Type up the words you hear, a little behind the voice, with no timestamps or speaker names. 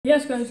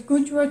Yes guys,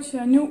 good to watch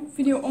a new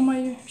video on my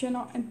YouTube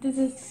channel, and this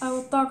is I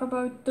will talk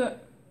about the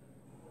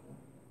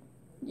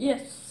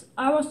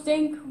I was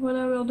think what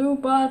I will do,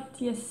 but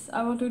yes,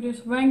 I will do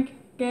this rank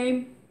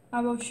game. I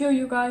will show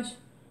you guys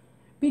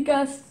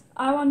because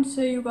I want to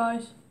show you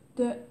guys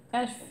the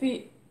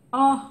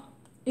SVR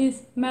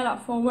is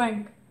meta for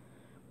rank.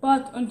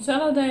 But on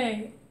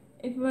Saturday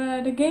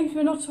the games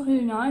were not so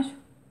really nice,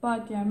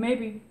 but yeah,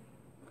 maybe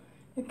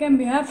it can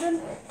be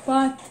happen.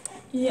 But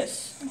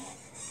yes,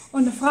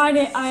 on the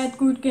Friday I had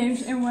good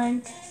games in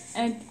rank,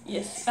 and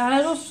yes, I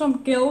had also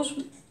some kills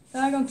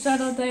like on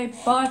Saturday,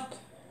 but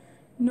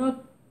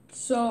not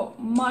so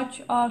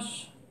much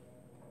as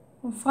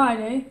on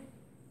Friday.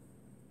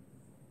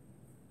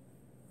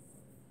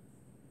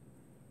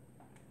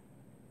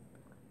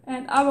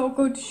 And I will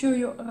go to show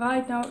you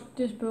right now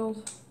this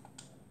build.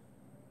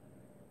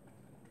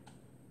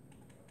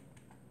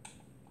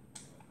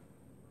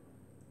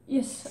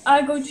 Yes,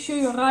 I go to show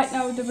you right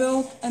now the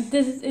build, and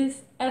this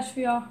is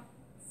SVR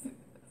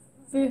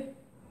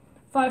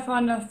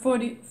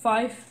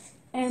 545.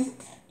 And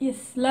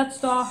yes, let's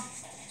start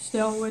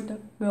still with the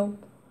build.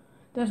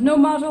 There's no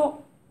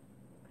muzzle,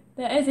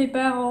 there is a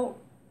barrel,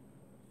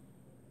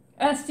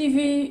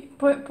 STV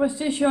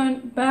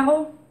precision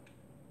barrel.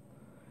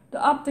 The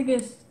optic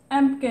is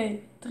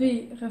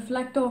MK3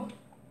 reflector,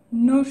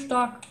 no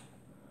stock,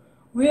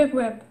 rear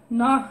grip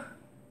NAG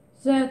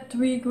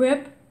Z3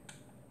 grip,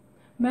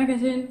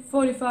 magazine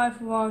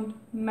 45 round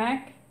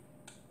mag,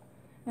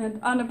 and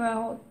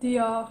underbarrel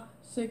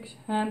DR6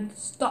 hand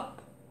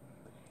stop.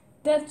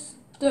 That's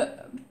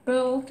the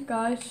build,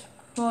 guys,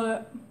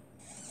 for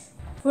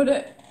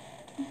the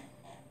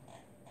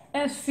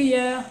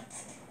SVR,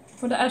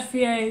 for the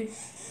SVA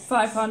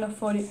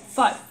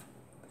 545.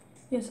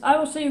 Yes, I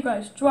will see you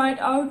guys try it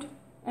out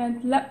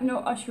and let me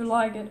know if you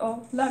like it,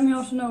 or let me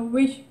also know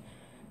which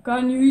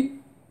gun you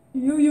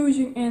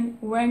using in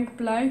rank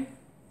play.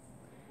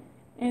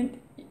 And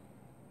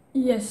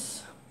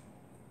yes,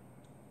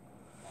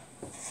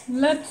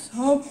 let's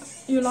hope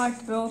you like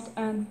the build,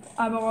 and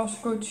I will also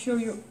go to show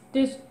you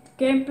this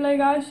gameplay,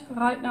 guys,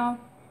 right now.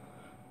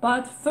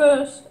 But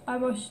first I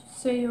will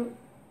say you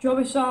job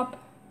is up,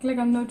 click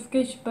on the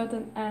notification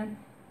button and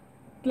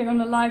click on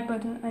the like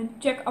button,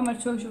 and check out my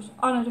socials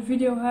under the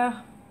video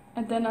here.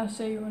 And then I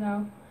say you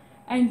now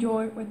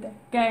enjoy with the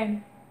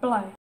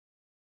gameplay.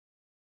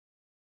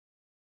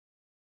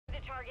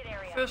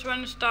 First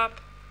one to stop.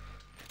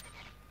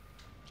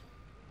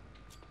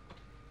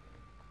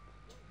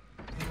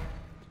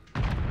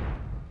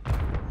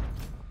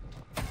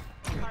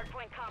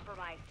 Hardpoint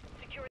compromised.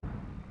 Secure.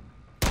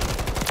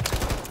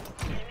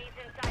 Enemies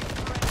inside the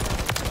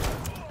perimeter.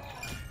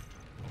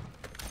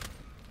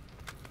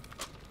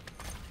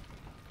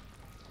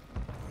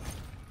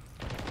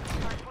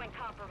 Hardpoint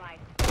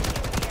compromised. Secure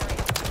the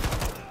area.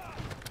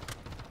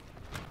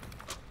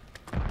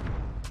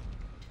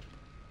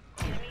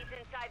 Enemies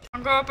inside the.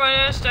 Go up by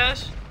the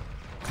stairs.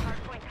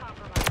 Hardpoint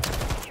compromised.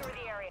 Secure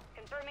the area.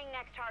 Confirming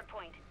next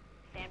hardpoint.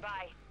 Stand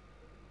by.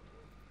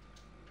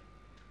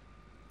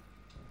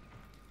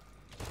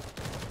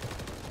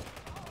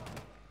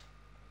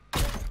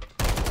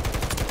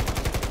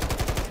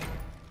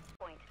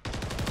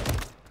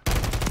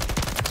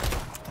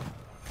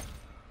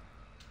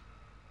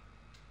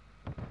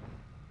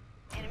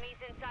 Enemies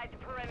inside the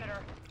perimeter.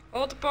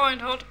 Hold the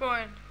point, hold the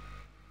point.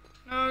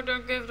 No,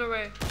 don't give it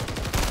away.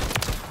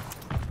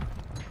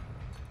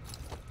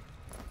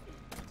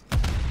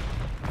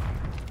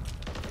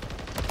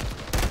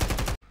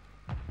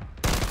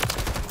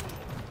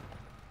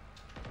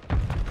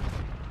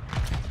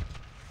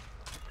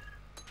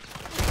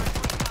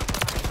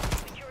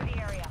 Secure the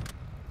area.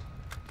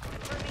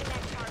 Confirming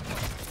next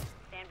hardpoint.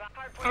 Stand by.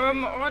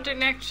 Hardpoint. Hold it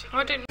next,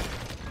 hold it.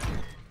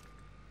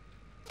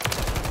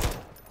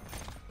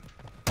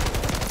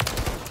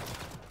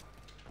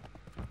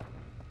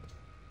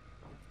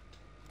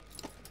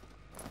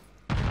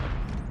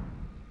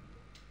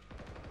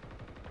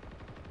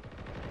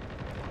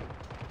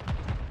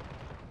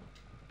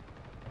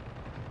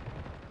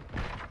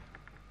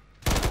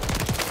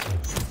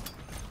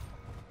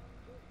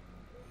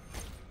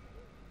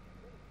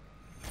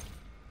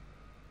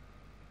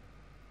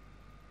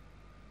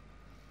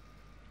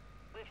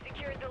 We've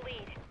secured the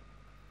lead.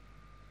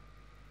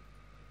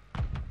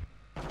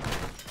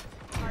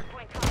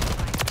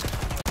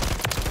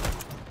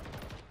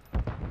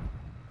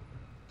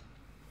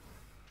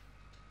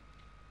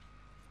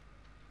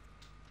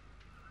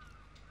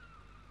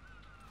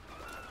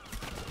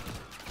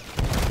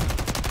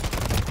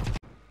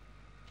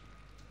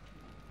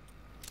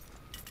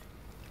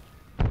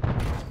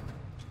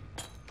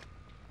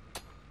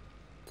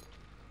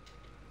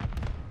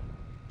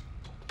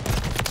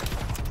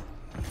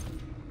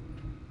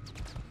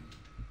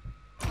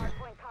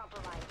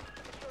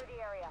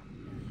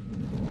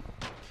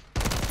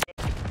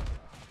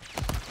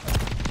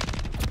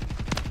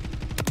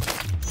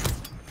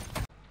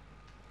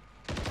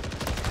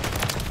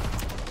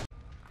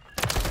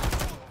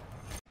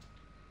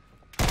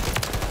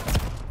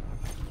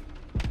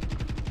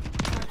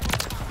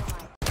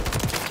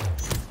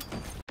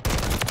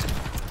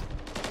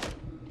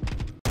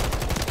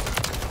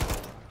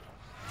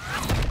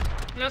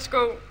 Let's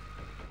go.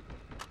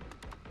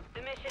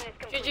 The mission is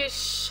complete.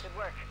 GG's. Good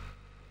work.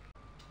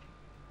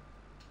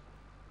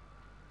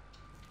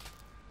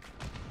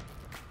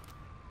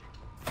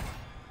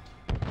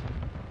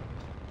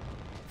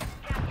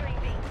 Capturing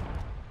B.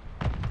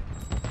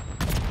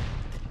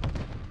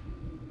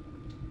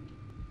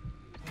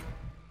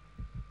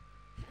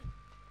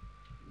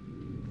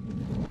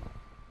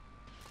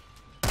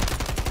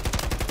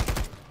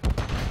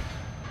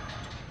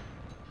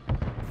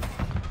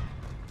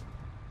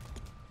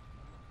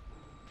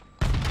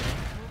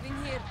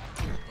 Moving here.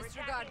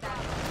 Disregard that.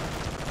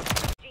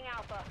 Engaging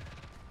Alpha.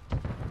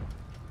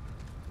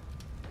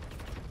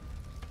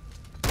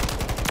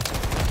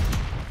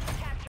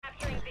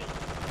 Capturing B.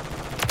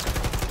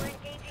 We're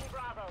engaging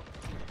Bravo.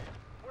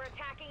 We're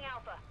attacking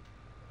Alpha.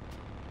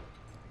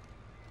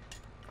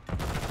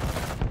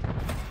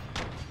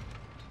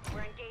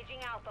 We're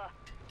engaging Alpha.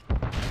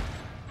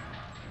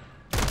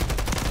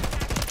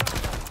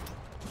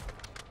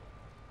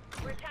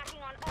 We're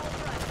attacking on all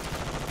fronts.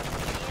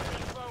 The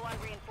enemy's low on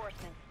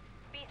reinforcements.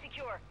 Be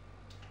secure.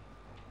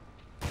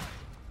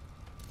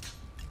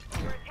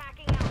 We're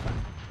attacking Alpha.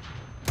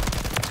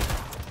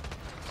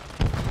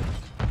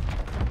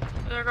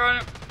 They're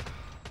going.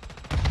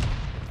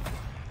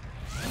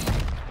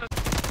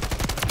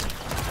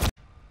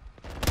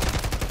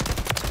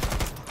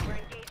 We're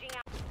engaging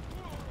Alpha.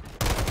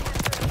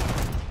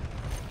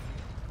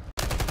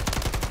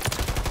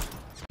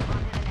 On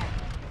to the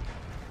next.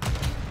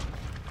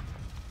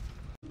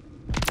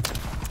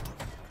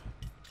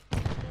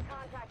 In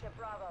contact at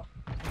Bravo.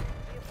 We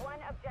have one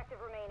objective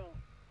remaining.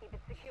 Keep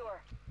it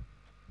secure.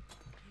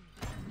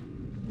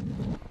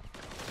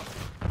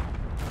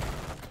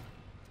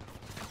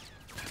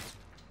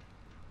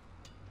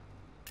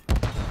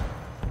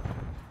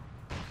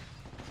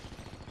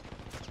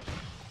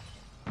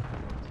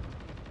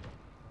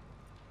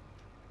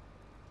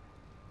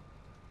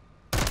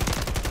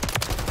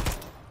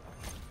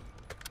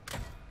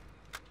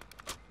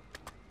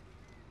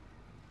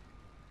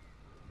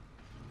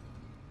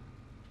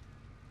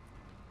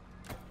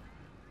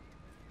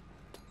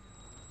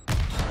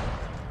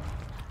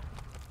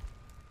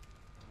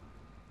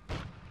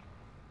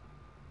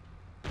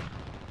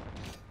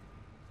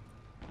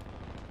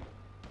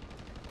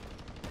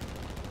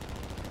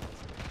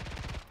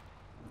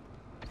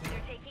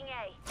 They're taking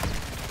A.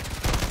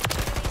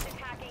 Enemies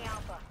attacking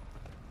Alpha.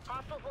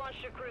 Hostiles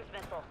launched a cruise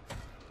missile.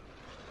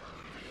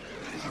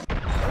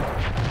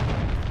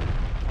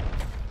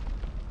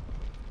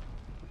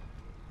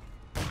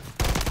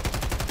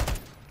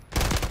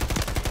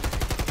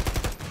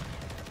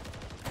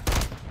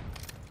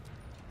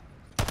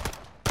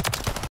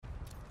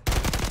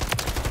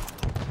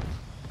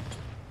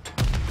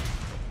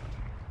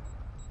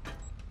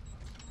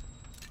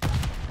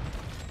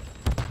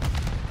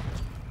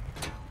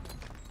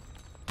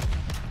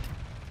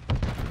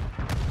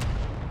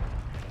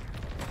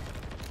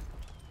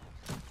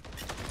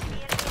 The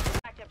enemy is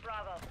attacked at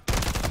Bravo.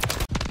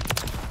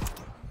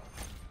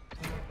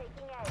 They're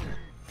taking A.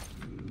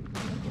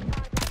 In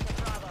contact at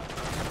Bravo.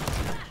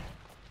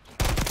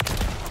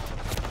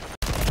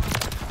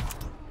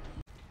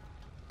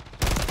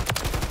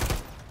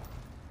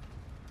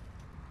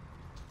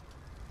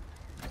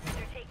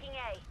 They're taking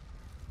A.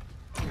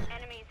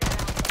 Enemies at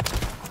Alpha.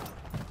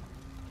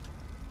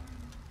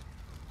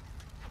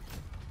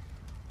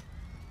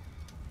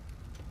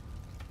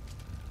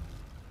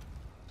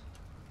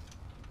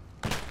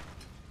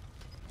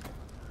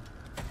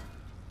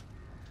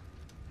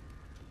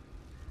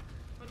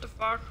 What the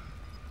fuck?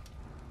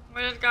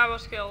 Where that guy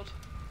was killed.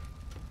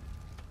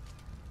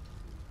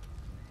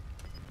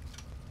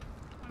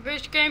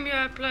 Which game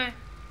you play?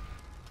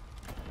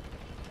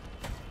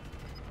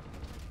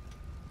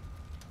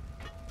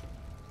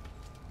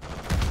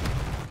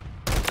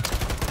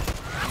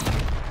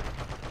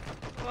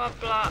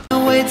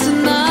 Wapla. Wait till